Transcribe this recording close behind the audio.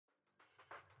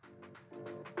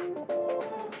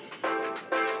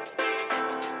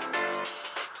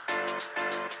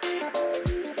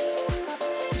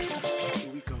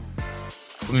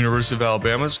From the University of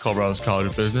Alabama's Colorado's College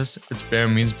of Business, it's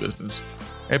Bama Means Business,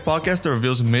 a podcast that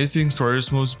reveals amazing stories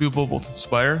from most people both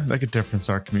inspire and make a difference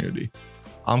in our community.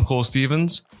 I'm Cole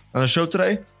Stevens. On the show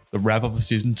today, the wrap-up of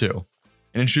Season 2,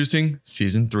 and introducing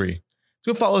Season 3. It's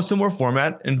going to follow a similar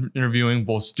format in interviewing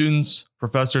both students,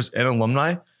 professors, and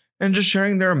alumni, and just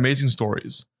sharing their amazing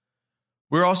stories.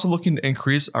 We're also looking to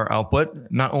increase our output,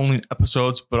 not only in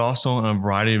episodes, but also in a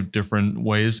variety of different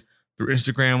ways through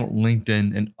Instagram,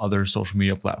 LinkedIn, and other social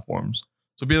media platforms.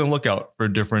 So be on the lookout for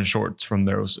different shorts from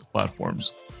those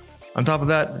platforms. On top of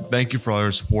that, thank you for all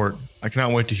your support. I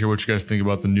cannot wait to hear what you guys think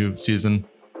about the new season.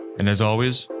 And as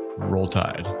always, roll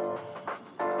Tide.